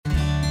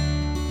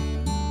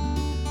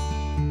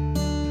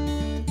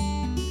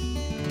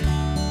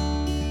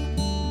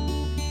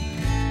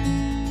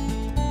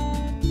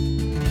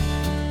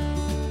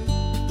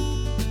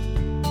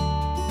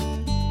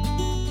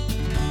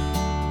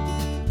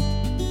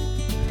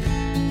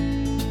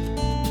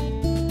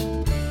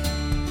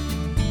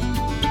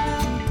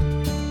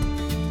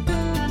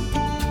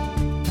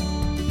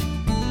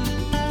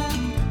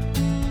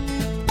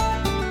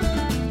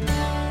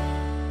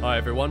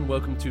everyone,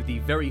 welcome to the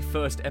very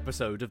first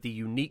episode of the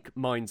YOUnique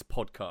Minds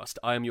Podcast.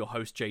 I am your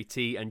host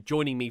JT, and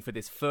joining me for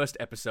this first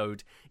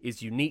episode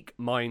is YOUnique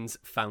Minds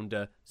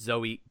founder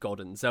Zoe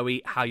Godden.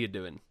 Zoe, how you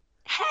doing?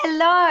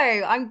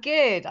 Hello, I'm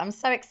good. I'm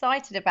so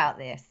excited about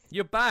this.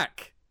 You're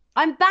back.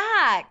 I'm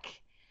back.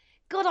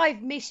 God,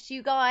 I've missed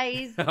you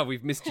guys.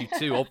 We've missed you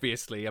too,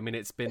 obviously. I mean,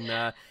 it's been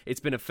a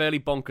fairly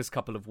bonkers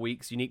couple of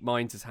weeks. YOUnique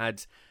Minds has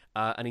had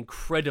an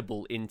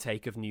incredible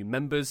intake of new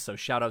members, so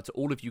shout out to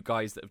all of you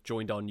guys that have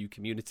joined our new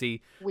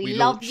community. We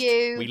love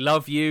you. We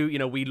love you. You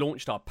know, we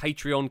launched our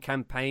Patreon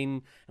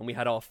campaign, and we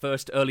had our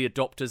first early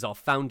adopters, our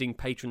founding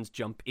patrons,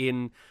 jump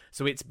in.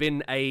 So it's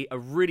been a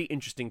really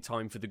interesting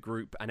time for the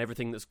group and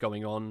everything that's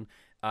going on.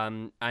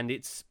 And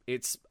it's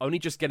only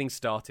just getting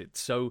started.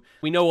 So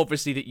we know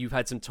obviously that you've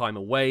had some time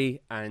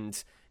away,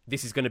 and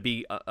this is going to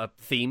be a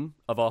theme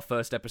of our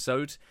first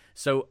episode.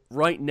 So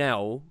right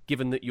now,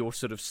 given that you're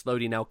sort of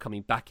slowly now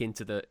coming back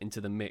into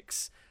the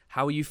mix,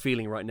 how are you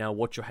feeling right now?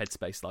 What's your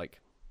headspace like?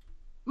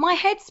 My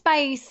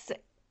headspace,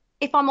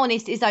 if I'm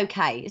honest, is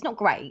okay. It's not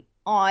great.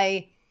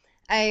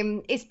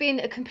 It's been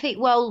a complete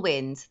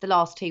whirlwind the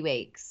last 2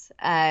 weeks.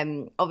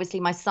 Obviously,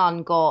 my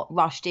son got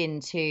rushed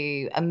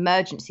into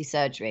emergency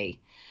surgery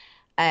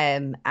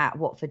at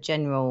Watford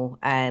General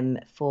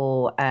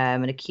for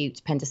an acute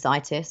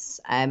appendicitis.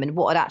 And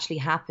what had actually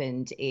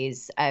happened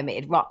is it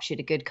had ruptured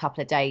a good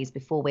couple of days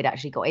before we'd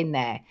actually got in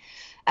there.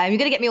 You're going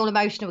to get me all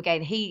emotional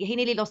again. He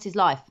nearly lost his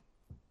life.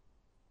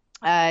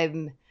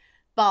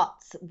 But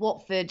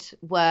Watford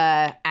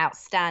were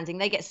outstanding.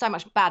 They get so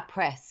much bad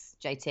press,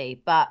 JT.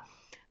 But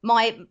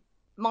my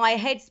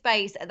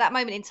headspace at that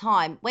moment in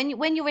time,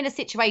 when you're in a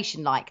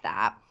situation like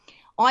that,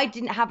 I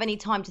didn't have any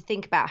time to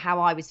think about how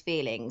I was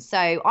feeling.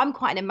 So I'm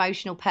quite an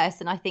emotional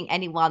person. I think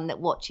anyone that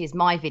watches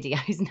my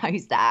videos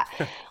knows that.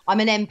 I'm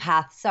an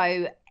empath.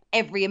 So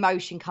every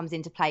emotion comes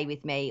into play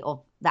with me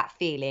of that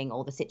feeling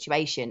or the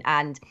situation.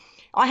 And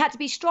I had to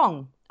be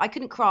strong. I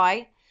couldn't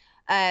cry.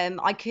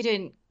 I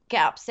couldn't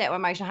get upset or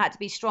emotional. I had to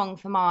be strong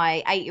for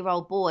my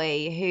 8-year-old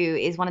boy, who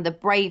is one of the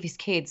bravest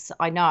kids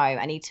I know.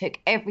 And he took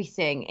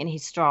everything in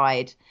his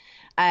stride.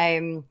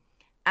 And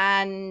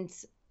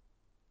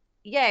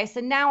yeah, so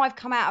now I've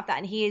come out of that,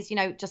 and he is,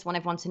 just want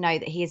everyone to know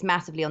that he is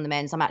massively on the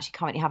mend. I'm actually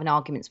currently having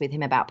arguments with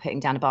him about putting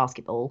down a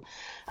basketball,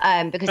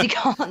 because he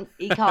can't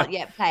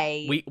yet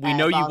play. We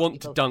know you want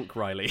to dunk,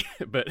 Ryley,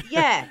 but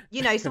yeah,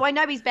 so I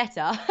know he's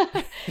better.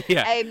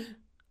 Yeah.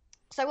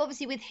 So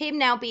obviously with him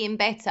now being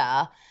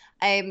better,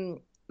 my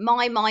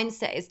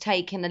mindset has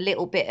taken a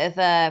little bit of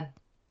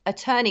a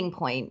turning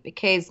point,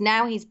 because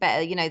now he's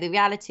better. The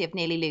reality of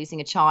nearly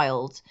losing a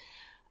child,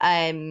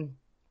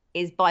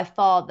 is by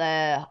far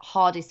the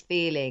hardest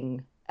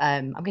feeling.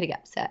 I'm going to get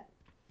upset.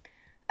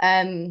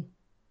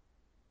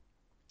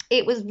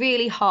 It was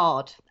really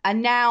hard.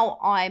 And now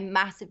I'm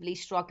massively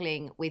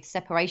struggling with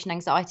separation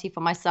anxiety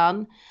from my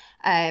son.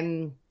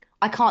 I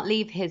can't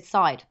leave his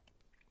side.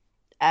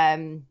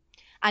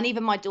 And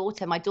even my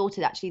daughter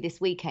actually this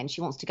weekend,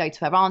 she wants to go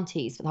to her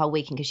auntie's for the whole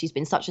weekend, because she's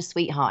been such a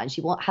sweetheart, and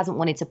she hasn't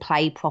wanted to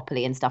play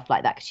properly and stuff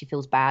like that, because she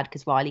feels bad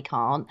because Ryley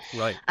can't.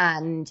 Right.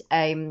 And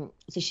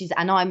so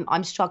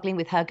I'm struggling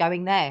with her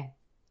going there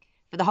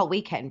for the whole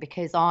weekend,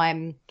 because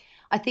I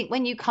think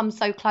when you come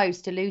so close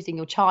to losing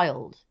your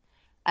child,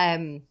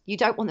 you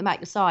don't want them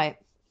at your side.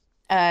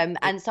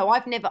 And so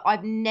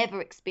I've never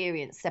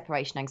experienced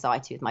separation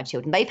anxiety with my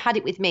children. They've had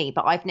it with me,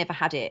 but I've never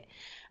had it.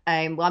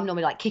 Well, I'm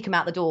normally like, kick them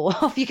out the door,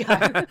 off you go.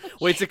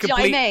 Well, it's a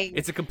complete, you know what I mean?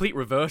 It's a complete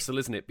reversal,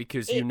 isn't it?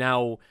 Because you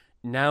now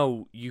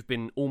you've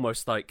been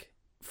almost like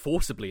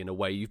forcibly, in a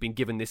way, you've been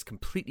given this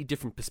completely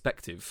different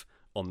perspective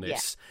on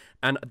this.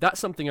 Yeah. And that's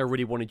something I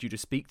really wanted you to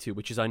speak to,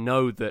 which is, I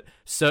know that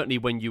certainly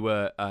when you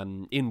were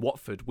in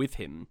Watford with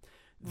him,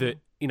 that,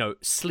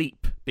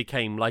 sleep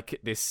became like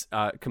this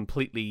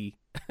completely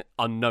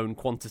unknown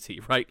quantity,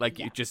 right? Like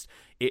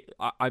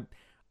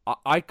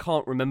I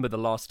can't remember the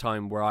last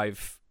time where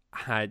I've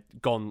had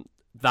gone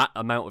that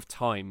amount of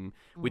time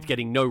with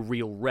getting no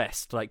real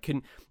rest. Like,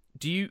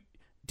 did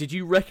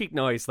you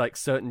recognize like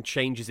certain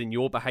changes in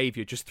your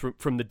behavior just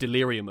from the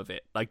delirium of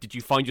it? Like, did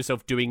you find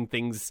yourself doing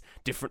things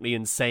differently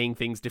and saying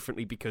things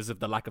differently because of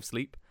the lack of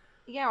sleep?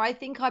 Yeah, I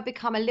think I've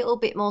become a little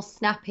bit more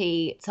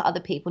snappy to other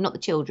people, not the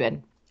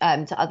children,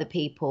 to other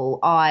people.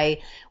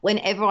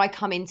 Whenever I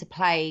come into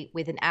play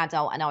with an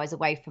adult and I was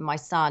away from my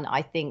son,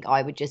 I think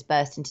I would just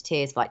burst into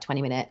tears for like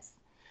 20 minutes.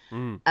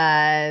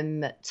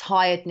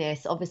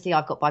 Tiredness, obviously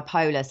I've got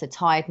bipolar, so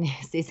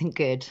tiredness isn't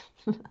good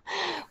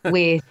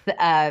with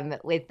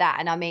that.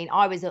 And I mean,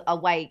 I was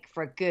awake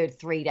for a good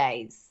 3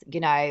 days,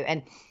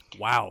 and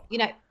wow,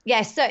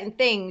 certain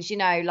things,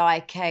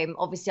 like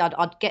obviously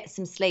I'd get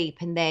some sleep,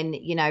 and then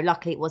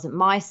luckily it wasn't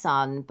my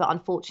son, but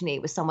unfortunately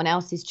it was someone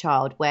else's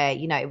child, where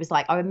it was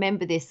like, I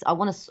remember this. I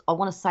want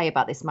to say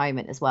about this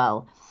moment as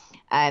well.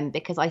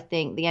 Because I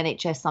think the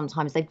NHS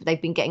sometimes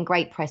they've been getting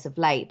great press of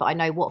late, but I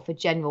know Watford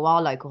General,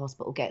 our local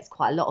hospital, gets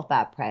quite a lot of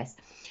bad press.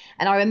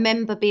 And I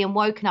remember being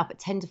woken up at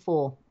 10 to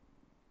 4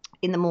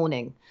 in the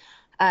morning,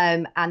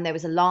 and there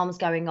was alarms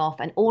going off,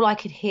 and all I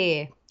could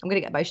hear, I'm going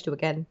to get emotional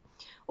again,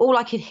 all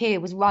I could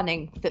hear was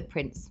running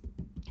footprints.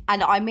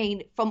 And I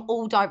mean, from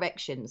all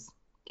directions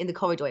in the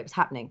corridor, it was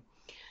happening.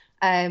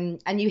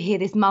 And you hear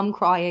this mum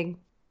crying.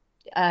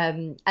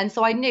 And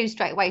so I knew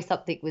straight away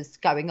something was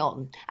going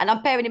on. And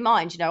I'm bearing in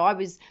mind, I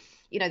was,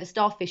 the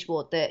starfish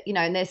ward that,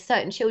 and there's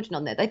certain children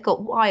on there. They've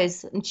got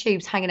wires and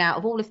tubes hanging out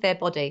of all of their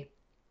body,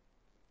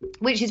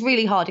 which is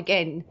really hard,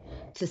 again,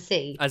 to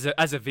see. As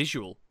a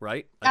visual,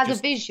 right? A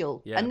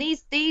visual. Yeah. And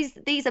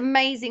these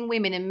amazing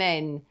women and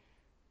men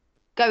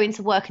go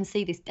into work and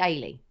see this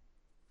daily.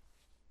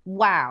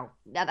 Wow.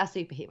 Now that's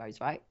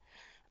superheroes, right?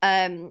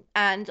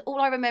 And all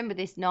I remember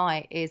this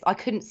night is I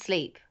couldn't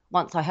sleep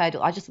once I heard it.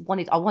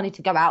 I wanted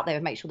to go out there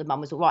and make sure the mum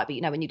was all right.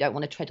 But when you don't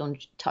want to tread on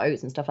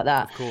toes and stuff like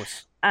that. Of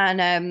course. And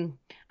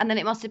then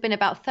it must have been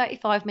about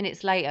 35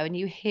 minutes later, and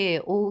you hear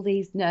all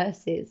these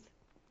nurses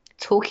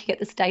talking at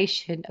the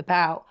station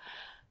about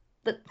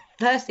that.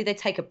 Firstly, they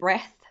take a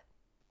breath.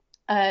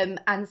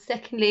 And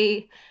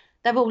secondly,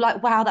 they're all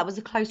like, wow, that was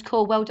a close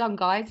call. Well done,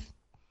 guys.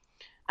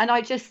 And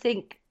I just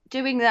think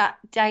doing that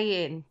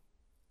day in,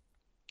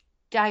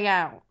 day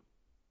out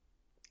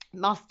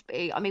must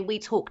be, we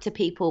talk to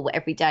people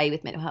every day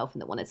with mental health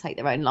and that want to take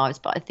their own lives.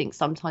 But I think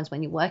sometimes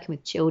when you're working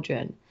with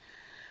children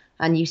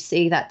and you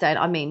see that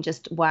day,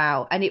 just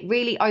wow. And it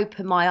really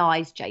opened my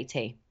eyes,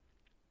 JT.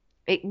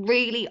 It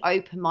really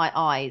opened my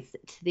eyes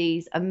to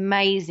these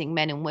amazing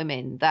men and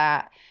women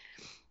that,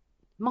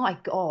 my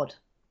God.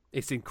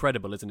 It's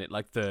incredible, isn't it?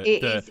 Like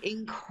it is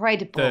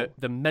incredible.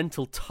 The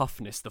mental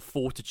toughness, the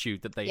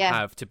fortitude that they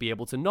have to be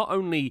able to not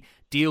only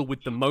deal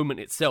with the moment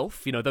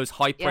itself, those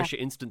high pressure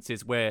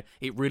instances where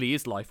it really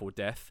is life or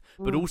death,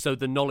 but also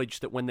the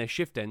knowledge that when their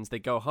shift ends, they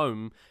go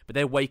home, but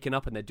they're waking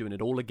up and they're doing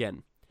it all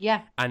again.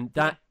 Yeah. And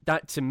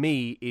that to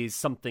me is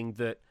something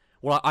that,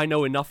 well, I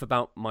know enough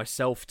about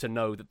myself to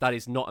know that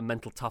is not a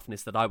mental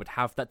toughness that I would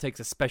have. That takes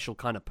a special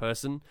kind of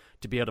person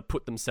to be able to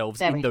put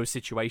themselves in those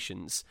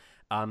situations.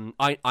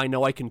 I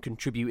know I can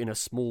contribute in a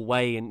small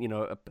way and,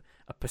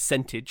 a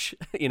percentage,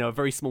 a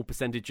very small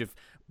percentage of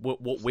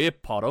what we're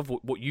part of,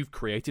 what you've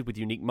created with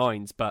YOUnique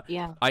Minds. But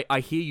I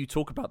hear you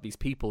talk about these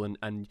people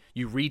and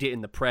you read it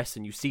in the press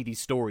and you see these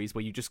stories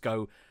where you just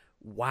go,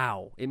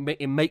 wow,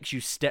 it makes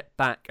you step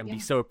back and be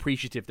so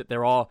appreciative that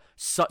there are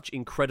such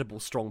incredible,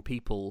 strong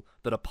people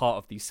that are part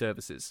of these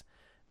services.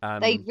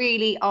 They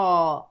really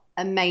are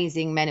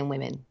amazing men and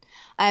women.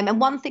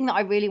 And one thing that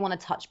I really want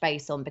to touch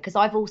base on, because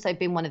I've also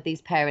been one of these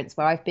parents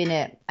where I've been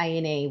at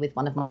A&E with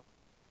one of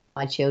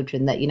my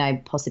children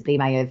that, possibly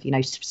may have,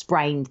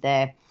 sprained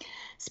their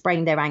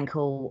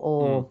ankle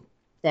or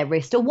their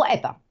wrist or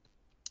whatever.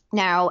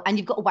 Now, and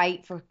you've got to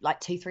wait for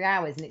like 2-3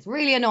 hours, and it's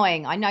really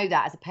annoying. I know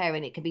that as a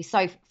parent, it can be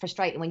so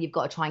frustrating when you've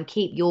got to try and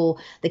keep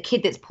the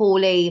kid that's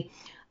poorly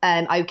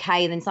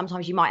okay, and then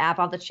sometimes you might have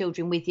other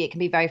children with you. It can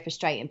be very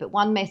frustrating. But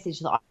one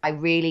message that I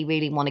really,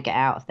 really want to get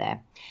out of there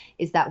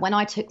is that when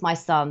I took my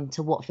son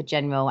to Watford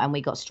General and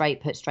we got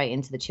put straight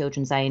into the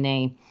children's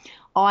A&E,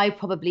 I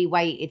probably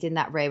waited in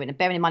that room, and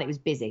bearing in mind it was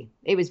busy.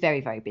 It was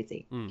very, very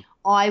busy.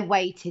 I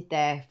waited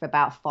there for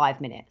about 5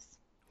 minutes.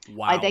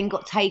 Wow. I then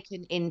got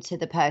taken into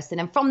the person.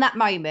 And from that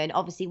moment,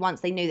 obviously, once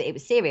they knew that it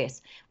was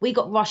serious, we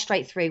got rushed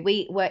straight through.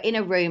 We were in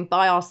a room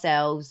by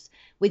ourselves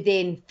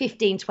within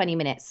 15, 20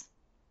 minutes.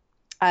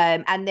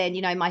 And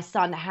then, my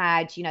son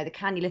had, the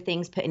cannula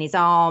things put in his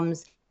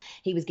arms.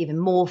 He was given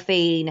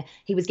morphine.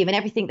 He was given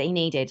everything that he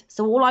needed.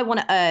 So all I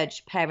want to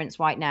urge parents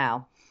right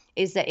now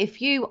is that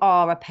if you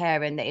are a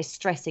parent that is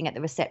stressing at the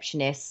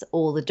receptionists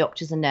or the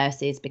doctors and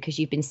nurses because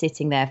you've been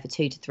sitting there for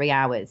 2 to 3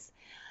 hours,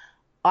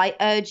 I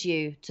urge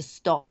you to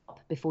stop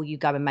before you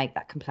go and make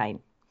that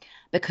complaint,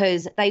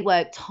 because they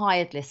work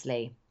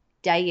tirelessly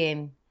day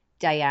in,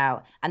 day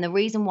out. And the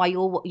reason why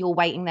you're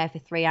waiting there for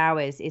 3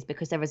 hours is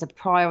because there is a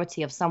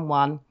priority of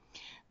someone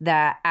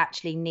that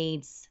actually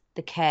needs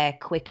the care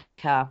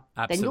quicker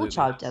than your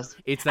child does.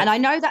 And I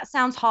know that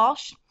sounds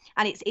harsh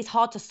and it's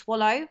hard to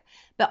swallow,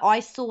 but I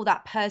saw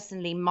that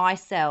personally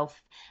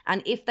myself.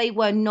 And if they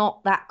were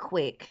not that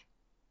quick,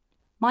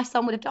 my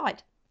son would have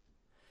died.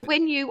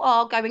 When you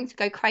are going to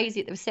go crazy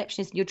at the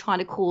receptionist and you're trying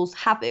to cause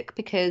havoc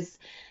because,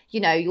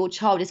 your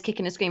child is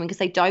kicking and screaming because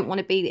they don't want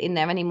to be in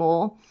there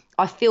anymore.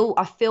 I feel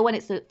when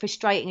it's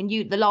frustrating,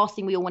 and the last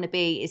thing we all want to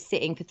be is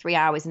sitting for 3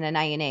 hours in an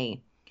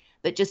A&E.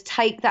 But just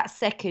take that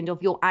second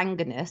of your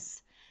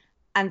angerness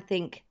and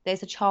think,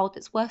 there's a child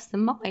that's worse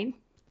than mine.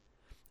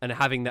 And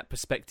having that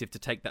perspective to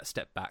take that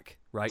step back,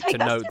 right? To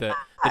know that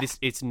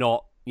it's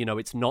not,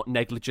 it's not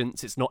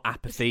negligence, it's not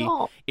apathy.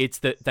 It's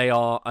that they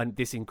are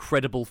this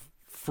incredible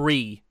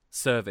free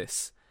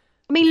service.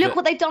 Look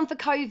what they've done for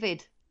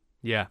COVID.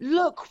 Yeah.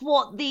 Look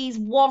what these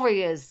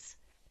warriors,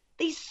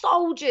 these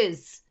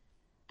soldiers,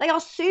 they are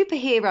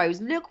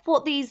superheroes. Look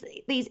what these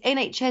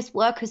NHS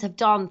workers have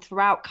done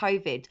throughout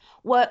COVID.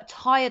 Worked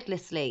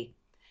tirelessly,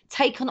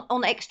 taken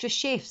on extra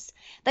shifts.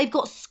 They've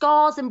got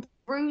scars and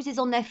bruises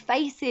on their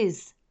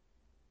faces.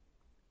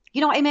 You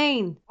know what I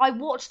mean? I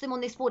watched them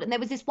on this ward, and there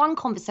was this one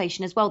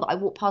conversation as well that I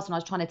walked past when I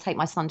was trying to take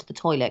my son to the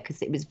toilet,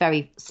 because it was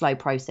very slow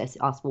process,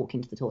 us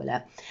walking to the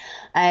toilet.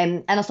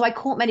 And so I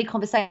caught many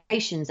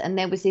conversations, and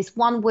there was this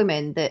one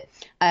woman that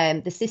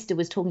the sister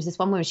was talking to this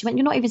one woman. She went,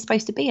 "You're not even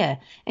supposed to be here."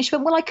 And she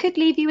went, "Well, I could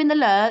leave you in the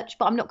lurch,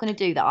 but I'm not going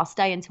to do that. I'll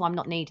stay until I'm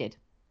not needed."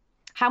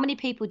 How many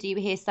people do you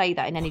hear say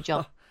that in any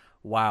job?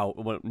 Wow.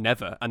 Well,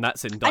 never. And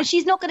that's in. And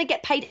she's not going to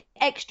get paid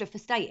extra for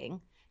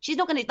staying. She's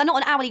not going to. They're not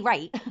an hourly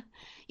rate.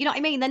 You know what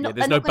I mean? They're not.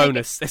 There's no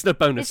bonus. There's no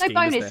bonus. There's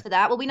no scheme, bonus for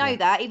that. Well, we know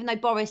that, even though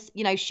Boris,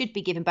 should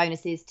be giving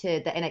bonuses to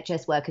the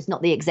NHS workers,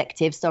 not the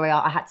executives. Sorry,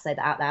 I had to say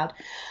that out loud.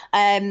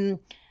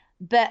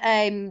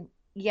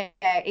 Yeah,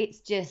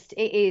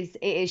 it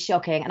is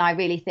shocking, and I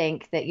really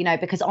think that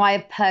because I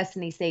have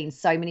personally seen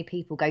so many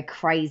people go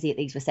crazy at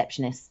these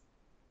receptionists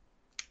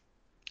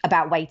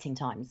about waiting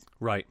times.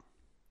 Right.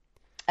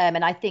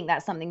 And I think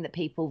that's something that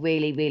people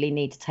really, really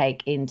need to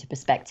take into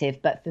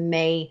perspective. But for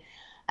me,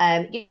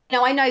 I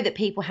know that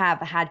people have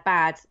had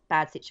bad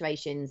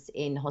situations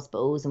in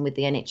hospitals and with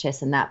the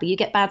NHS and that, but you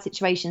get bad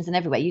situations and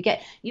everywhere. You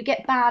get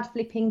bad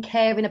flipping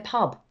care in a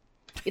pub.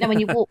 When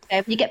you walk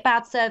there, you get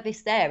bad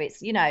service there.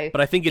 It's But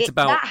I think it's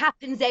about that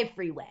happens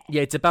everywhere.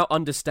 Yeah, it's about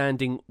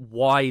understanding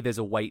why there's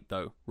a wait,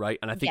 though, right?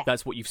 And I think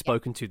that's what you've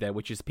spoken to there,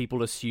 which is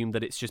people assume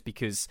that it's just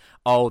because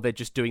they're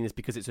just doing this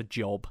because it's a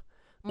job.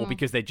 Or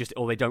because they're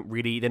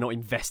not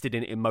invested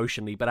in it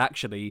emotionally, but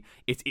actually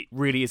it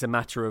really is a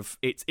matter of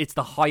it's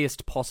the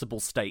highest possible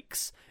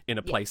stakes in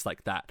a place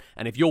like that.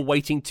 And if you're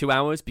waiting 2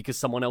 hours because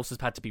someone else has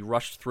had to be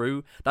rushed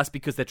through, that's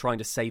because they're trying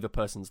to save a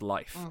person's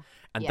life.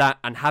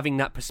 And having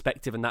that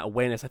perspective and that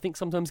awareness, I think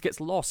sometimes gets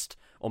lost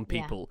on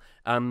people,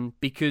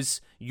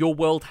 because your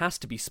world has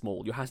to be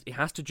small. It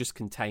has to just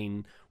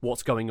contain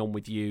what's going on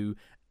with you.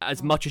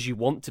 As much as you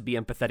want to be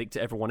empathetic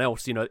to everyone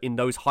else, in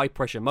those high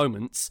pressure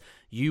moments,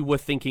 you were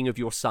thinking of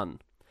your son.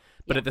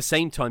 But at the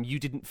same time, you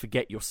didn't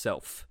forget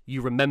yourself.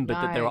 You remembered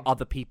that there are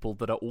other people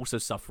that are also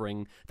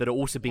suffering, that are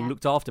also being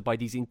looked after by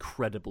these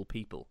incredible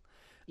people.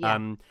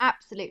 Yeah,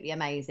 absolutely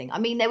amazing. I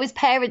mean, there was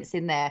parents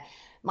in there,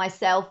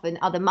 myself and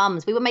other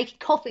mums. We were making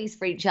coffees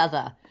for each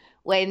other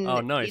when,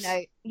 nice.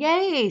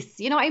 Yes,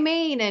 you know what I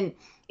mean? And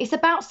it's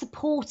about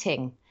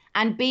supporting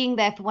and being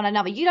there for one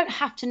another. You don't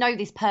have to know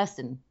this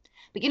person.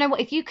 But you know what?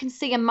 If you can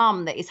see a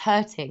mum that is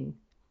hurting,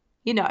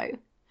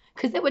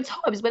 because there were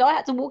times when I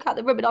had to walk out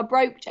the room and I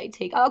broke,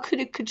 JT. I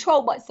couldn't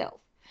control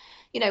myself.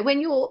 When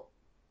you're,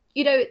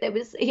 he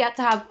had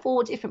to have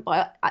 4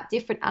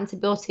 different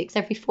antibiotics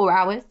every 4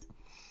 hours.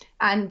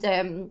 And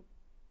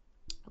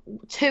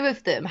 2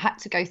 of them had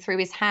to go through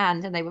his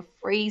hand, and they were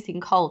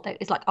freezing cold. It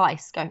was like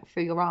ice going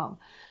through your arm.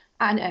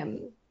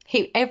 And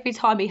every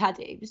time he had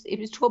it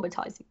was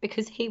traumatizing,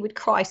 because he would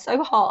cry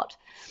so hard.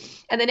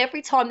 And then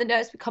every time the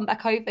nurse would come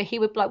back over, he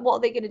would be like, "What are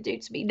they going to do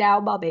to me now,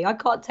 mummy? I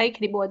can't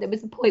take anymore." And there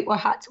was a point where I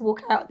had to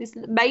walk out. This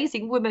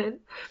amazing woman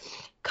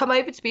come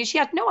over to me. She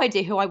had no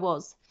idea who I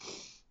was,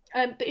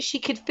 but she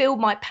could feel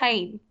my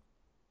pain,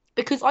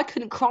 because I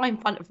couldn't cry in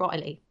front of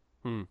Ryley.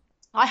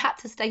 I had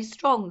to stay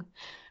strong.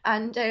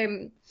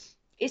 And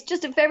it's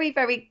just a very,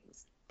 very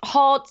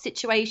hard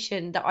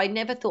situation that I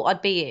never thought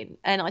I'd be in.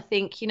 And I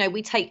think,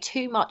 we take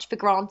too much for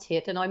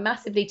granted, and I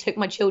massively took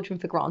my children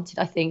for granted,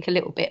 I think, a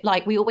little bit.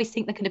 Like, we always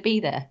think they're going to be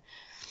there.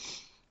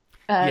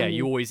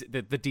 You always,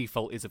 the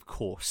default is, of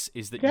course,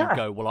 is that you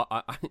go, well,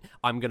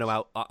 I'm going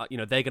to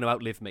they're going to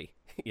outlive me,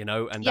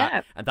 and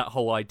that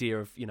whole idea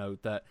of,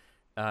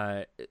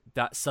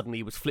 that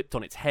suddenly was flipped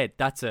on its head.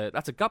 That's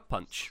a gut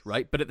punch,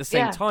 right? But at the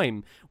same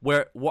time,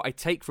 what I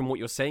take from what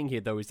you're saying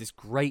here, though, is this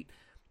great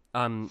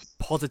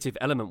positive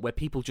element where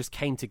people just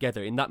came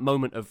together in that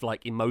moment of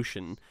like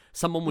emotion.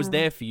 Someone was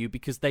there for you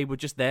because they were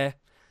just there.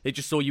 They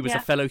just saw you as a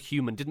fellow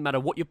human. Didn't matter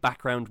what your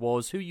background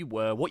was, who you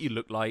were, what you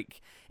looked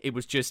like. It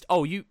was just,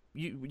 you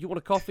want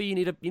a coffee? You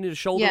need a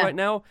shoulder right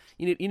now?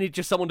 You need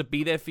just someone to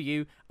be there for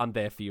you. I'm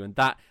there for you. And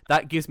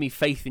that gives me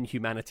faith in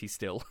humanity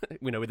still,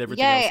 with everything else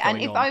going on. Yeah,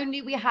 and if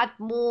only we had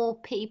more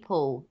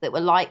people that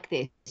were like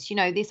this,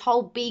 this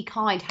whole be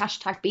kind,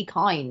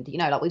 #BeKind,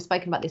 like we've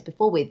spoken about this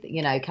before with,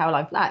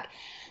 Caroline Flack.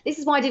 This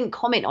is why I didn't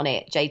comment on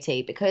it,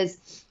 JT,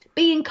 because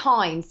being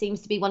kind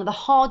seems to be one of the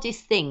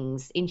hardest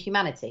things in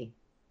humanity.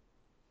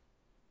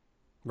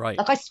 Right.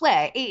 Like, I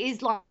swear, it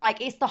is like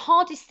it's the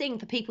hardest thing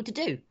for people to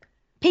do.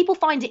 People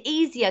find it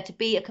easier to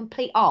be a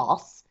complete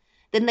arse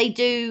than they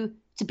do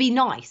to be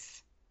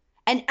nice.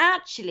 And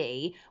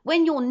actually,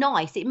 when you're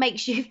nice, it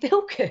makes you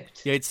feel good.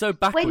 Yeah, it's so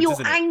backwards, when you're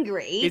isn't it?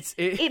 angry,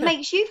 it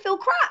makes you feel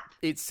crap.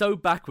 It's so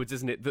backwards,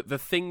 isn't it? The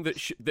thing that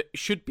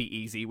should be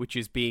easy, which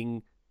is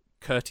being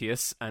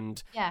courteous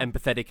and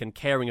empathetic and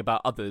caring about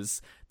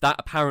others, that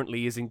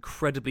apparently is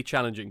incredibly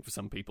challenging for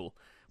some people,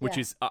 which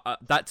is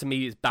that to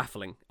me is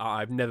baffling.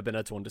 I've never been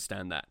able to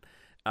understand that.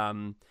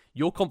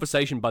 Your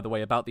conversation, by the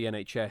way, about the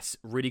NHS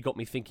really got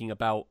me thinking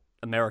about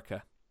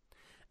America,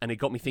 and it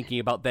got me thinking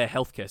about their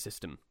healthcare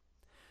system,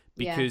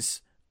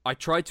 because I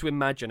tried to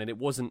imagine, and it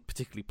wasn't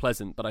particularly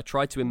pleasant, but I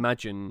tried to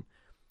imagine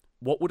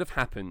what would have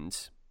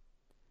happened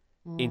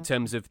in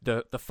terms of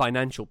the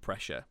financial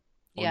pressure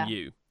on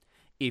you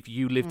if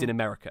you lived in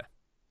America.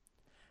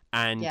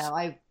 And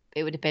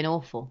it would have been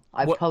awful.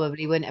 I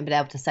probably wouldn't have been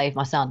able to save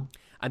my son.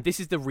 And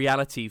this is the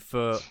reality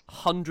for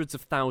hundreds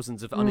of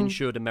thousands of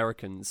uninsured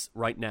Americans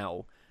right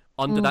now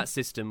under that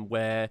system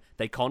where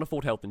they can't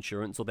afford health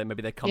insurance, or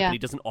maybe their company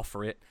doesn't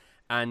offer it,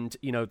 and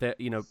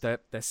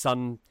their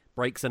son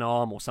breaks an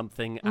arm or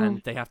something,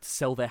 and they have to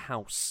sell their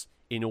house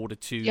in order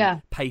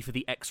to pay for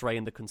the X-ray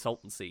and the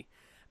consultancy.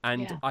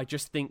 And I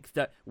just think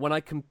that when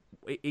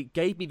it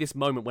gave me this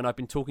moment when I've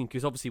been talking,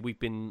 because obviously we've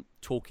been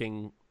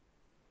talking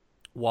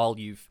while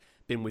you've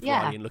been with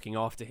Ryley and looking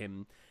after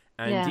him.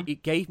 And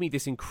it gave me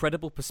this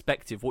incredible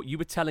perspective. What you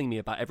were telling me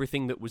about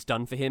everything that was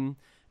done for him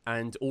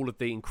and all of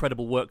the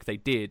incredible work they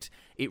did,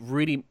 it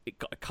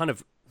kind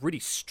of really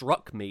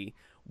struck me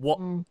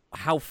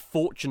how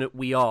fortunate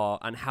we are,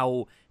 and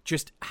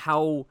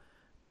how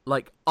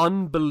like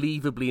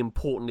unbelievably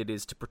important it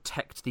is to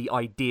protect the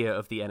idea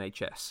of the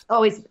NHS.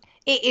 Oh, it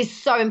is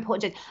so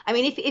important. I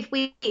mean, if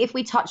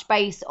we touch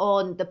base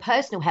on the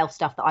personal health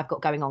stuff that I've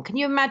got going on, can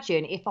you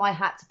imagine if I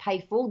had to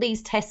pay for all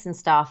these tests and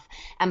stuff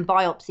and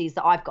biopsies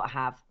that I've got to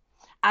have,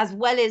 as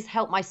well as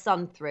help my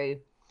son through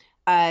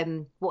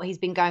what he's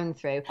been going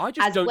through,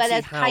 as well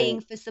as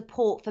paying for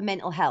support for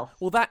mental health?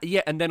 Well,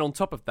 and then on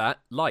top of that,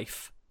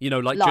 life.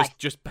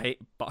 Just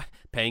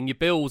paying your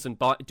bills and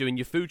doing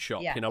your food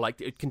shop.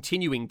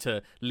 Continuing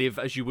to live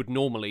as you would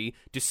normally,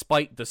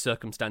 despite the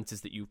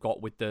circumstances that you've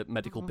got with the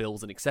medical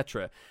bills and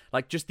etc.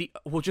 Like just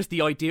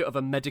the idea of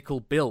a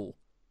medical bill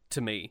to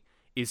me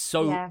is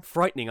so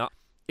frightening.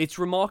 It's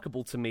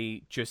remarkable to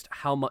me just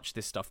how much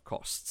this stuff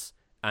costs,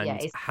 and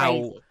it's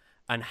crazy.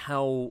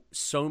 how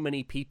so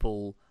many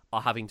people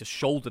are having to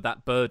shoulder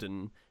that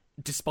burden.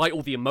 Despite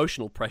all the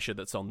emotional pressure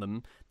that's on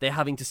them, they're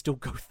having to still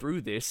go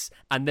through this,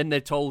 and then they're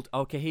told,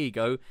 "Okay, here you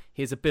go.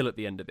 Here's a bill at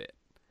the end of it."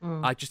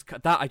 I just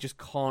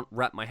can't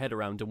wrap my head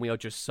around, and we're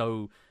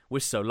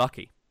so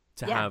lucky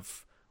to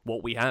have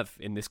what we have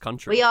in this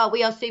country.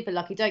 We are super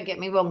lucky. Don't get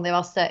me wrong. There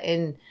are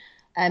certain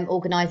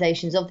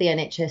organisations of the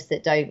NHS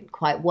that don't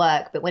quite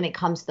work, but when it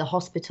comes to the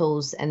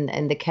hospitals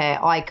and the care,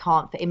 I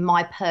can't. In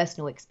my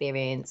personal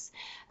experience,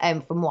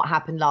 from what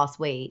happened last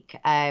week.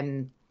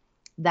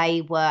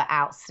 They were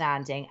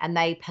outstanding, and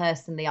they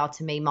personally are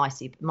to me my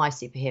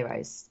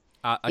superheroes.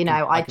 I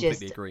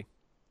completely agree.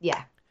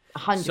 Yeah,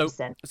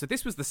 100%. So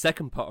this was the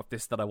second part of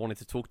this that I wanted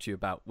to talk to you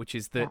about, which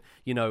is that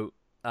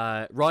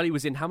Ryley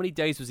was in. How many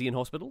days was he in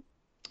hospital?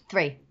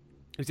 3.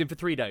 He was in for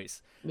 3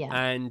 days. Yeah.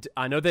 And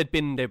I know there'd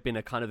been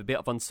a kind of a bit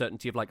of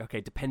uncertainty of like,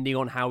 okay, depending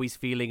on how he's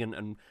feeling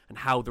and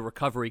how the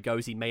recovery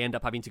goes, he may end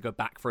up having to go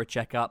back for a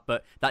checkup,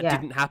 but that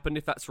didn't happen,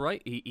 if that's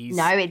right.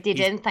 No, it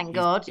didn't, thank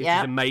God. Which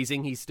is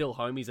amazing. He's still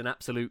home. He's an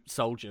absolute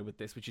soldier with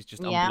this, which is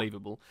just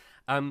unbelievable.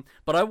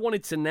 But I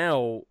wanted to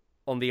now,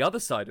 on the other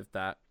side of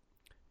that,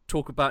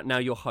 talk about now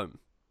you're home,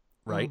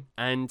 right?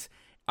 And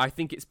I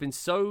think it's been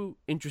so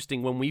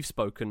interesting when we've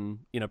spoken,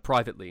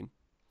 privately,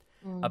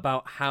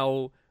 about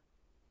how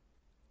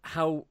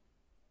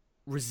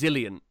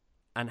resilient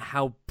and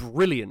how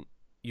brilliant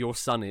your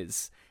son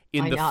is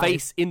in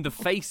the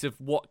face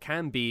of what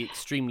can be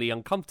extremely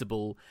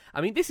uncomfortable.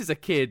 I mean, this is a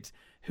kid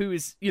who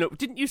is,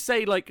 didn't you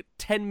say like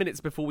 10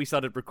 minutes before we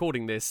started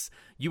recording this,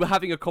 you were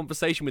having a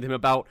conversation with him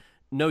about,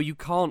 no, you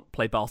can't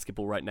play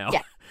basketball right now.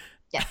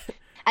 Yeah.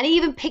 And he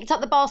even picked up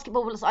the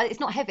basketball. It's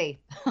not heavy.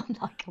 I'm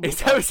like, is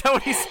that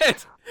what he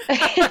said?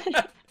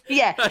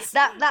 Yeah, that's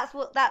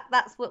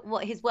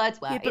what his words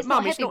were. Yeah, but it's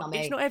not heavy, Mummy.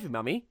 It's not heavy,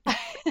 Mummy.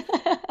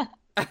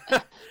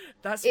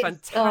 That's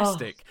It's-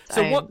 fantastic.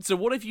 oh, So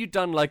what have you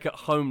done like at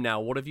home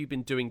now? What have you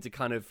been doing to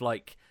kind of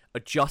like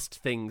adjust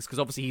things? Because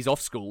obviously he's off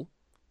school,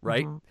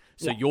 right?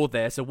 So you're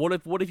there. So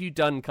what have you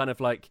done? Kind of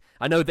like,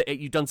 I know that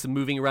you've done some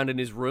moving around in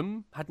his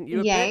room, hadn't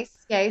you? Yes.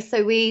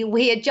 So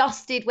we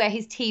adjusted where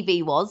his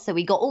TV was. So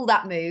we got all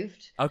that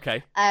moved.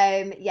 Okay.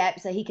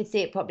 So he could see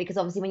it properly, because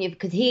obviously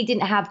because he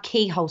didn't have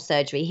keyhole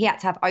surgery, he had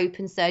to have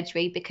open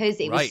surgery because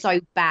it was so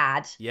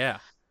bad. Yeah.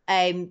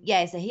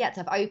 So he had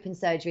to have open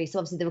surgery. So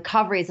obviously the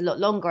recovery is a lot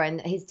longer,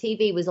 and his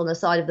TV was on the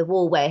side of the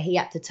wall where he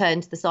had to turn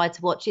to the side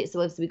to watch it.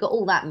 So obviously we got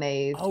all that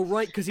moved. Oh,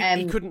 right, because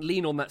he couldn't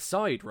lean on that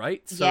side,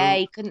 right? So, yeah,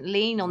 he couldn't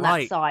lean on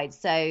that side.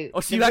 So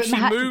you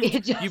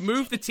actually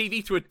moved the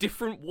TV to a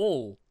different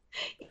wall.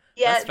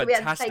 Yeah, That's so we had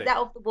to fantastic. take that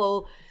off the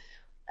wall.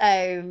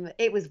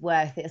 It was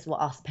worth it. It's what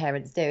us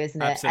parents do,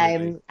 isn't it?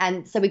 Absolutely.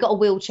 And so we got a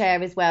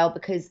wheelchair as well,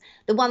 because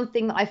the one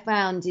thing that I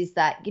found is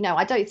that,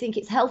 I don't think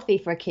it's healthy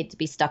for a kid to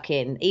be stuck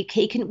in. He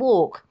couldn't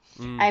walk.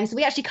 So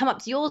we actually come up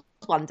to yours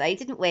one day,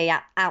 didn't we?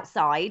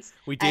 Outside.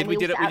 We did. We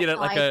did it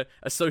like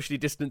a socially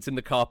distanced in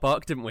the car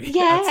park, didn't we?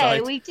 Yeah,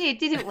 outside. we did,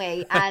 didn't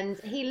we? And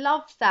he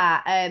loved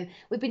that.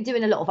 We've been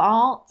doing a lot of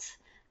art.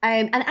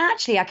 And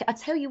actually, I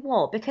tell you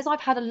what, because I've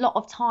had a lot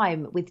of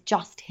time with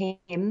just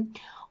him,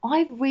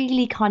 I've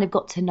really kind of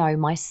got to know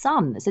my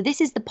son. So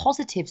this is the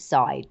positive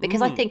side,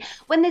 because I think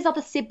when there's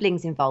other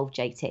siblings involved,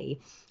 JT,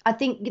 I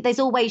think there's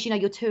always,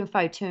 you're to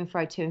and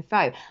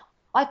fro.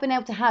 I've been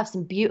able to have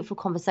some beautiful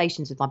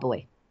conversations with my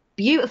boy.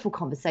 beautiful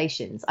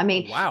conversations. I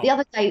mean, wow. the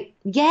other day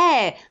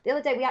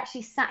we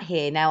actually sat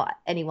here. Now,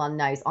 anyone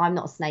knows I'm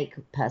not a snake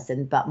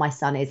person, but my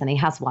son is, and he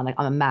has one.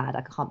 I'm mad.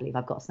 I can't believe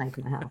I've got a snake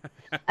in my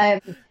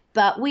house.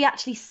 But we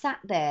actually sat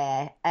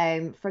there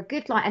for a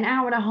good like an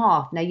hour and a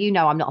half. Now, you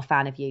know I'm not a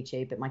fan of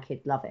YouTube, but my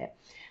kids love it.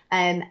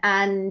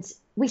 And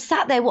we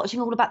sat there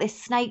watching all about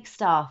this snake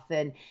stuff.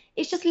 And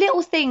it's just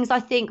little things. I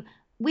think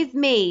with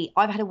me,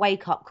 I've had a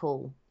wake-up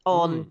call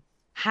on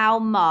how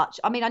much,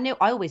 I mean, I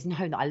always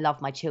know that I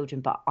love my children,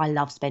 but I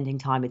love spending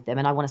time with them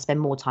and I want to spend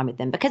more time with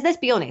them because let's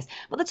be honest,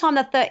 by the time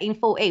they're 13,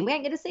 14, we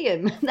ain't going to see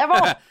them. They're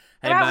off.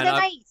 Hey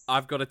man,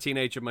 I've got a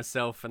teenager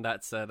myself, and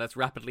that's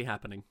rapidly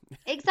happening.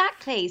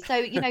 Exactly. So,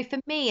 you know, for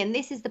me, and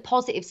this is the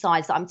positive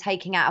sides that I'm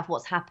taking out of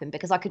what's happened,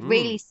 because I could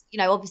really, you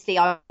know, obviously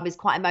I was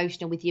quite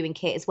emotional with you and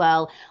Kit as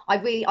well. I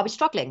was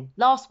struggling.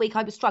 Last week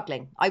I was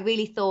struggling. I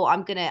really thought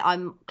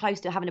I'm close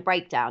to having a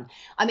breakdown.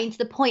 I mean, to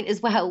the point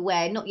as well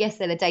where not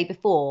yesterday, the day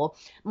before,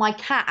 my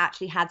cat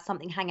actually had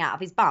something hang out of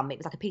his bum. It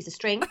was like a piece of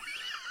string.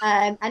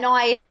 And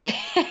I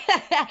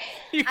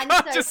you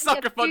can't just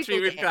sucker punch me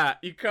with that.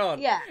 You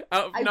can't. Yeah.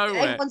 Out of nowhere.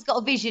 Everyone's got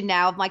a vision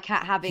now of my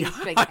cat having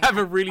string. I have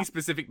a really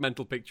specific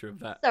mental picture of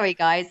that. Sorry,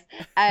 guys.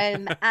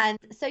 And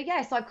so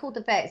I called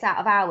the vets out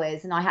of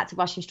hours, and I had to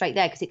rush him straight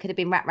there because it could have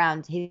been wrapped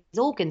around his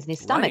organs and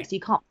his stomach, Right. so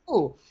you can't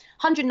pull.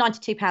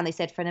 £192 they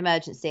said for an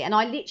emergency, and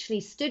I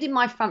literally stood in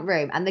my front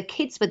room, and the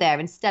kids were there,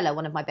 and Stella,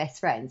 one of my best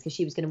friends, because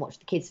she was going to watch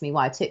the kids for me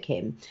while I took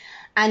him,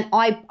 and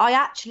I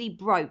actually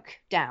broke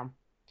down.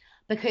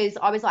 Because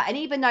I was like, and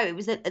even though it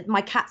was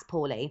my cat's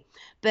poorly,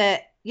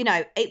 but you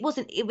know, it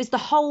was the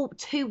whole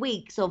 2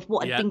 weeks of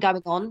what had been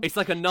going on. It's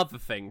like another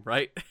thing,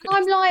 right? And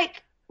I'm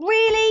like,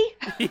 really?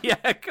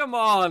 Yeah, come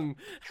on.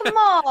 Come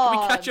on. Can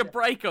we catch a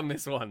break on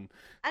this one?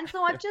 And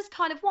so I've just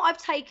kind of, what I've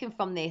taken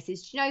from this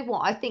is, do you know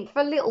what? I think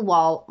for a little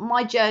while,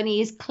 my journey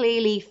is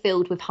clearly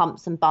filled with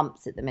humps and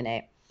bumps at the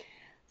minute.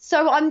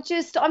 So I'm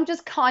just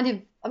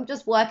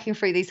working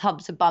through these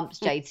humps and bumps,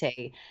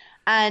 JT.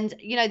 And,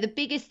 you know, the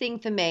biggest thing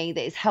for me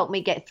that has helped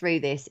me get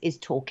through this is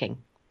talking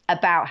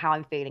about how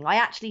I'm feeling. I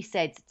actually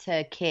said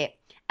to Kit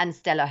and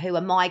Stella, who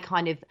are my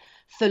kind of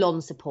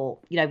full-on support,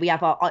 you know, we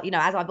have our, you know,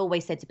 as I've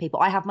always said to people,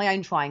 I have my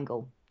own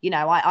triangle. You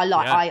know,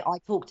 I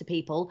talk to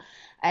people.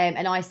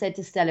 And I said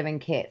to Stella and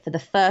Kit, for the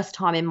first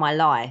time in my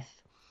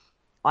life,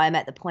 I am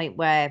at the point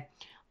where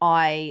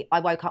I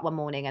woke up one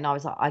morning and I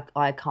was like,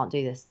 I can't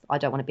do this. I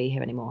don't want to be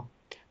here anymore.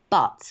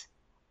 But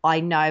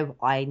I know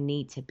I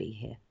need to be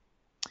here.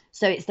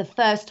 So it's the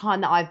first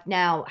time that I've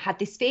now had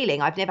this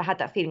feeling. I've never had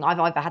that feeling. I've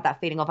either had that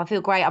feeling of I feel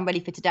great, I'm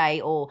ready for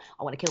today, or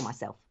I want to kill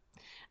myself.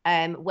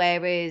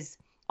 Whereas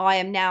I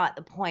am now at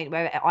the point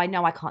where I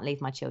know I can't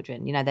leave my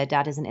children. You know, their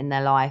dad isn't in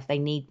their life. They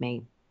need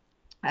me.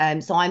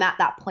 So I'm at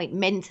that point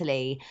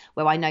mentally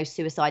where I know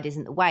suicide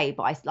isn't the way.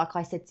 But like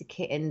I said to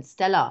Kit and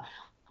Stella,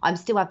 I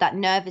still have that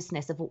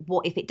nervousness of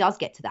what if it does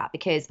get to that,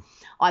 because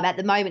I'm at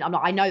the moment, I'm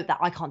like, I know that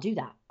I can't do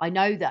that. I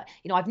know that,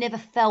 you know, I've never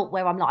felt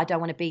where I'm like, I don't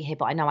want to be here,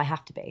 but I know I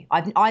have to be.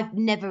 I've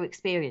never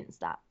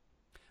experienced that.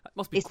 That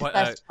must be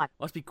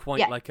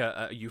quite like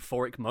a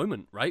euphoric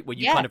moment, right? Where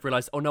you kind of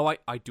realize, oh no,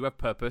 I do have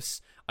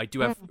purpose, I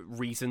do have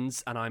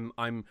reasons, and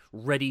I'm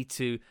ready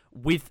to,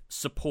 with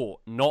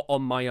support, not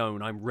on my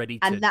own. I'm ready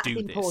to do this. And that's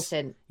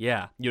important.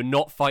 Yeah, you're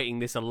not fighting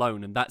this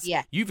alone, and that's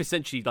you've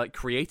essentially like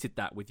created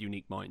that with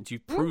YOUnique Minds.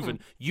 You've proven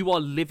you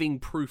are living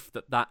proof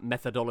that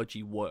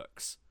methodology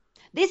works.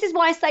 This is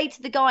why I say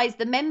to the guys,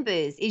 the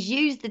members, is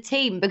use the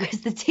team,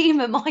 because the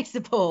team are my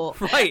support.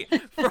 Right.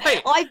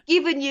 I've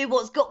given you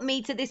what's got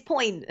me to this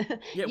point.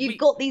 Yeah, You've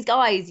got these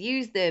guys,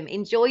 use them,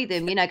 enjoy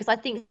them, you know, because I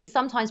think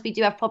sometimes we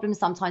do have problems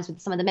sometimes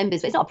with some of the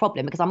members, but it's not a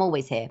problem because I'm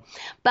always here.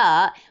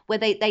 But where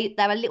they're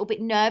a little bit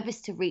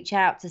nervous to reach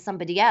out to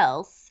somebody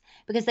else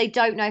because they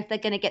don't know if they're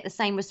going to get the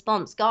same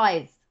response.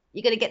 Guys,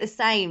 you're going to get the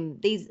same.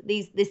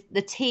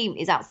 The team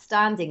is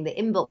outstanding. The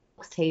inbox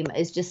team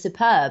is just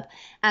superb.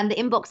 And the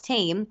inbox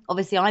team,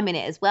 obviously I'm in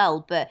it as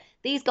well, but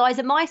these guys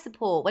are my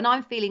support. When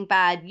I'm feeling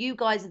bad, you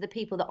guys are the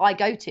people that I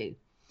go to.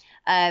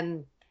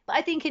 But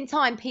I think in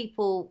time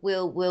people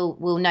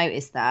will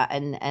notice that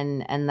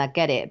and they'll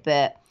get it.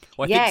 But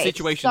I think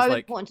situations it's so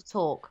important to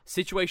talk.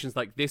 Situations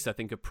like this, I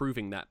think, are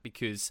proving that,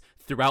 because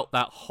throughout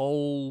that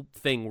whole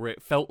thing where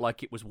it felt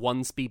like it was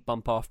one speed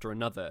bump after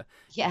another,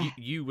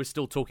 you were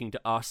still talking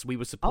to us. We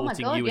were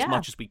supporting you as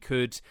much as we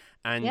could.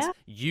 And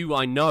you,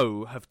 I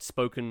know, have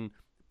spoken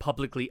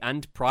publicly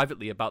and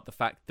privately about the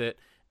fact that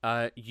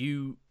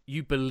you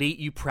believe,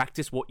 you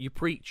practice what you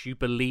preach. You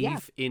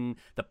believe in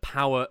the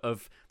power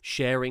of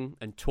sharing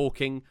and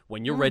talking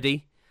when you're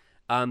ready.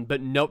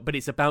 But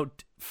it's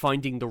about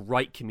finding the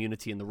right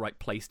community and the right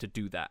place to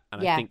do that.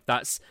 And I think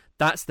that's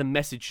the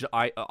message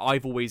that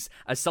I've always,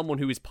 as someone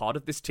who is part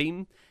of this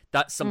team,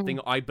 that's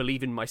something I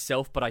believe in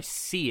myself, but I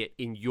see it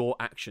in your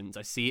actions.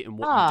 I see it in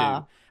what you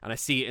do, and I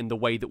see it in the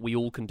way that we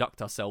all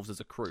conduct ourselves as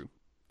a crew.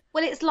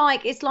 Well, it's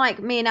like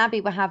me and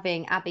Abby were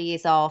having. Abby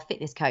is our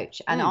fitness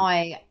coach, and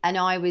I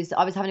was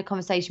having a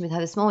conversation with her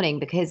this morning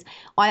because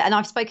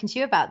I've spoken to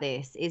you about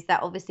this. Is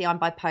that obviously I'm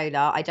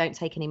bipolar. I don't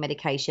take any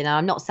medication, and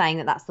I'm not saying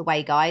that that's the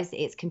way, guys.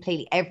 It's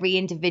completely, every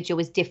individual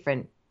is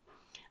different.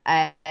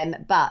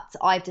 But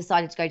I've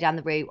decided to go down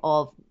the route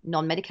of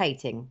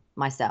non-medicating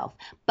myself.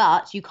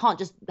 But you can't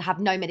just have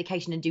no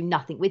medication and do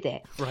nothing with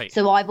it. Right.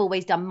 So I've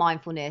always done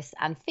mindfulness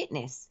and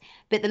fitness.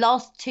 But the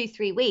last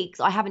 2-3 weeks,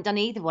 I haven't done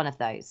either one of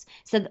those.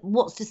 So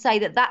what's to say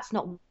that that's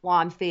not why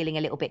I'm feeling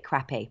a little bit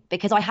crappy?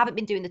 Because I haven't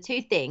been doing the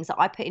two things that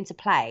I put into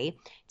play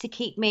to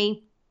keep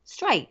me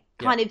straight,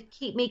 kind of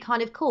keep me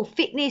kind of cool.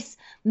 Fitness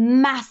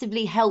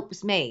massively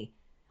helps me.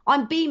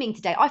 I'm beaming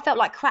today. I felt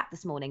like crap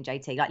this morning,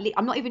 JT. Like,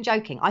 I'm not even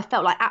joking. I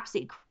felt like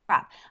absolute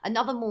crap.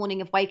 Another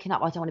morning of waking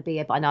up, I don't want to be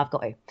here, but I know I've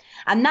got to.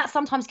 And that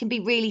sometimes can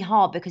be really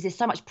hard because there's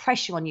so much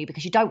pressure on you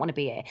because you don't want to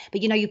be here,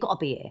 but you know you've got to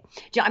be here.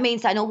 Do you know what I mean?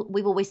 So, and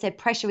we've always said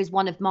pressure is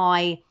one of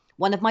my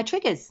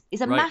triggers.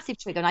 It's a massive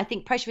trigger, and I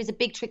think pressure is a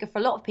big trigger for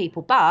a lot of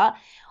people. But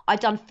I've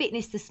done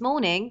fitness this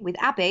morning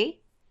with Abby,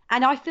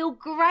 and I feel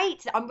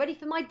great. I'm ready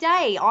for my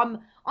day. I'm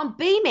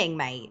beaming,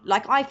 mate.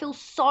 Like, I feel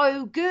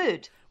so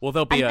good. Well,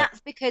 that's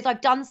because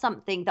I've done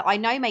something that I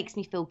know makes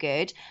me feel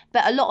good.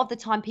 But a lot of the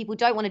time people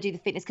don't want to do the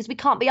fitness because we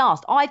can't be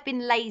asked. I've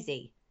been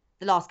lazy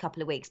the last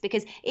couple of weeks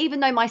because even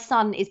though my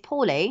son is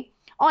poorly,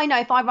 I know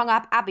if I rung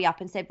Abby up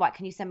and said, right,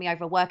 can you send me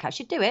over a workout?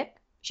 She'd do it.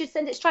 She'd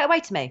send it straight away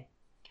to me.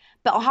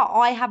 But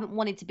I haven't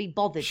wanted to be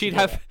bothered. She'd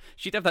have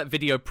that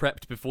video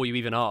prepped before you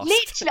even asked.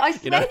 Literally, I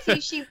swear to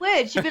you, she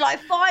would. She'd be like,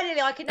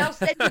 finally, I can now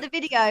send her the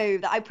video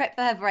that I prepped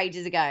for her for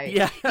ages ago.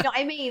 Yeah. You know what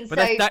I mean? But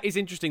so that is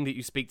interesting that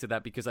you speak to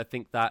that, because I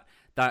think that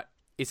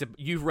is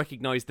you've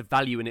recognised the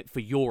value in it for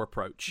your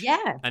approach.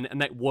 Yeah.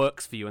 And that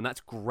works for you, and that's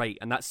great,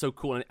 and that's so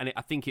cool. And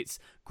I think it's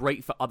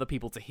great for other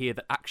people to hear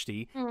that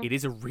actually it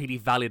is a really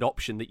valid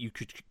option that you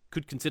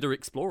could consider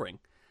exploring.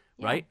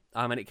 Yeah. Right?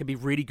 And it can be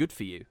really good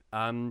for you.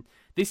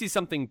 This is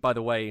something, by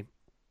the way,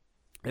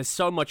 there's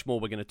so much more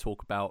we're going to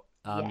talk about.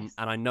 Yes.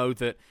 And I know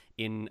that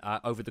in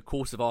over the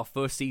course of our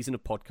first season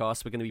of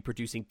podcasts, we're going to be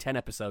producing 10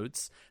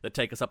 episodes that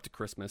take us up to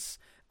Christmas.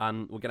 We're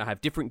going to have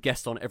different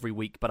guests on every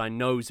week. But I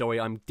know, Zoe,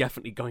 I'm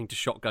definitely going to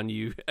shotgun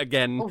you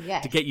again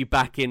to get you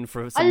back in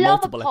for some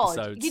multiple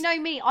episodes. You know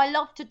me, I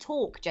love to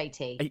talk,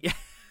 JT.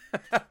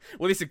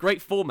 Well, this is a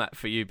great format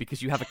for you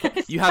because you have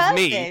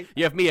me,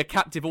 a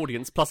captive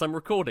audience, plus I'm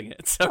recording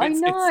it. So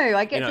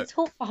I get to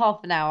talk for half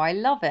an hour. I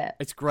love it.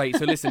 It's great.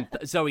 So listen,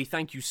 Zoe,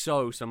 thank you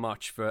so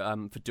much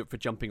for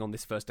jumping on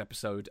this first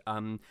episode.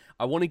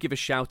 I want to give a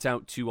shout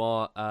out to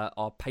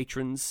our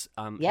patrons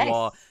who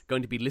are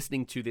going to be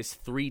listening to this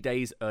 3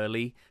 days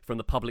early from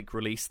the public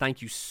release.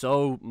 Thank you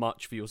so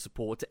much for your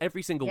support. To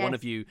every single one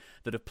of you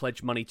that have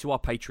pledged money to our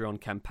Patreon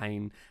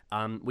campaign.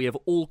 We have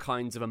all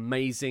kinds of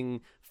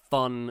amazing,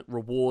 fun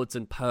rewards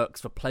and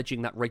perks for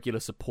pledging that regular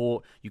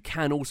support. You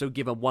can also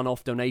give a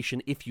one-off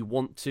donation if you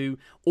want to.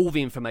 All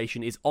the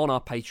information is on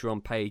our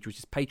Patreon page, which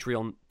is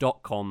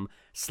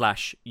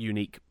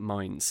patreon.com/YOUnique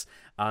Minds.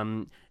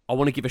 I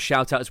want to give a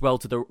shout out as well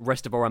to the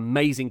rest of our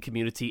amazing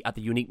community at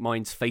the YOUnique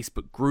Minds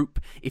Facebook group.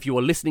 If you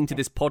are listening to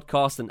this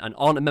podcast and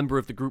aren't a member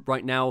of the group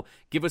right now,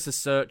 give us a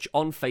search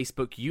on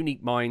Facebook,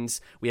 YOUnique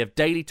Minds. We have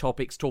daily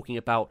topics talking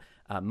about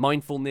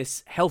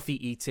mindfulness, healthy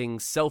eating,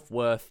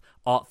 self-worth,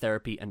 art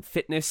therapy, and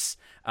fitness.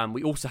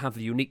 We also have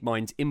the YOUnique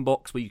Minds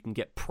inbox where you can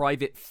get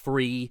private,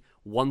 free,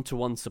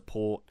 one-to-one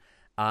support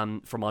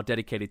from our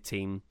dedicated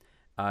team.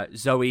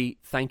 Zoe,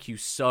 thank you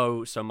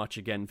so much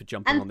again for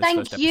jumping on this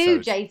first episode.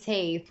 And thank you,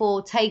 JT,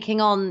 for taking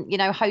on,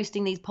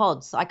 hosting these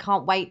pods. I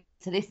can't wait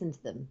to listen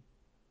to them.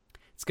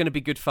 It's going to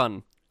be good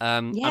fun.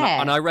 And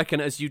I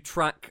reckon as you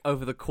track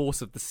over the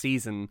course of the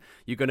season,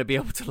 you're going to be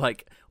able to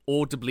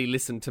audibly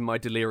listen to my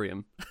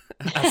delirium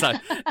as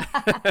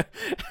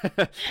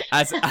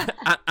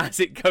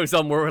it goes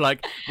on. We're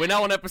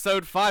now on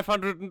episode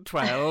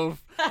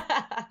 512.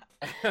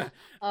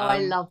 I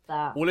love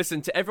that. Well,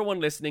 listen, to everyone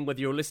listening,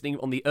 whether you're listening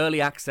on the early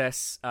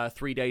access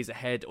 3 days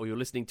ahead or you're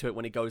listening to it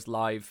when it goes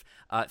live,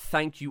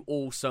 thank you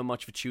all so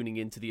much for tuning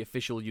in to the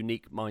official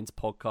YOUnique Minds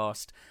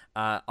podcast.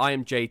 I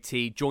am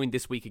JT, joined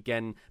this week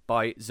again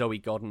by Zoe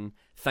Godden.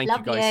 Thank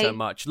you guys so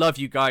much. Love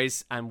you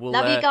guys, and we'll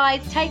love you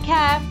guys. Take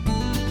care.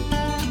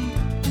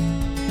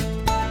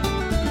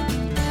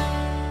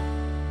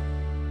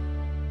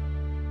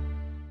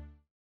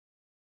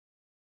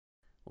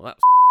 Well,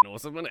 that's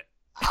awesome, isn't it?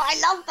 I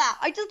love that.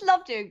 I just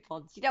love doing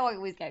pods. I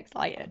always get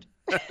excited.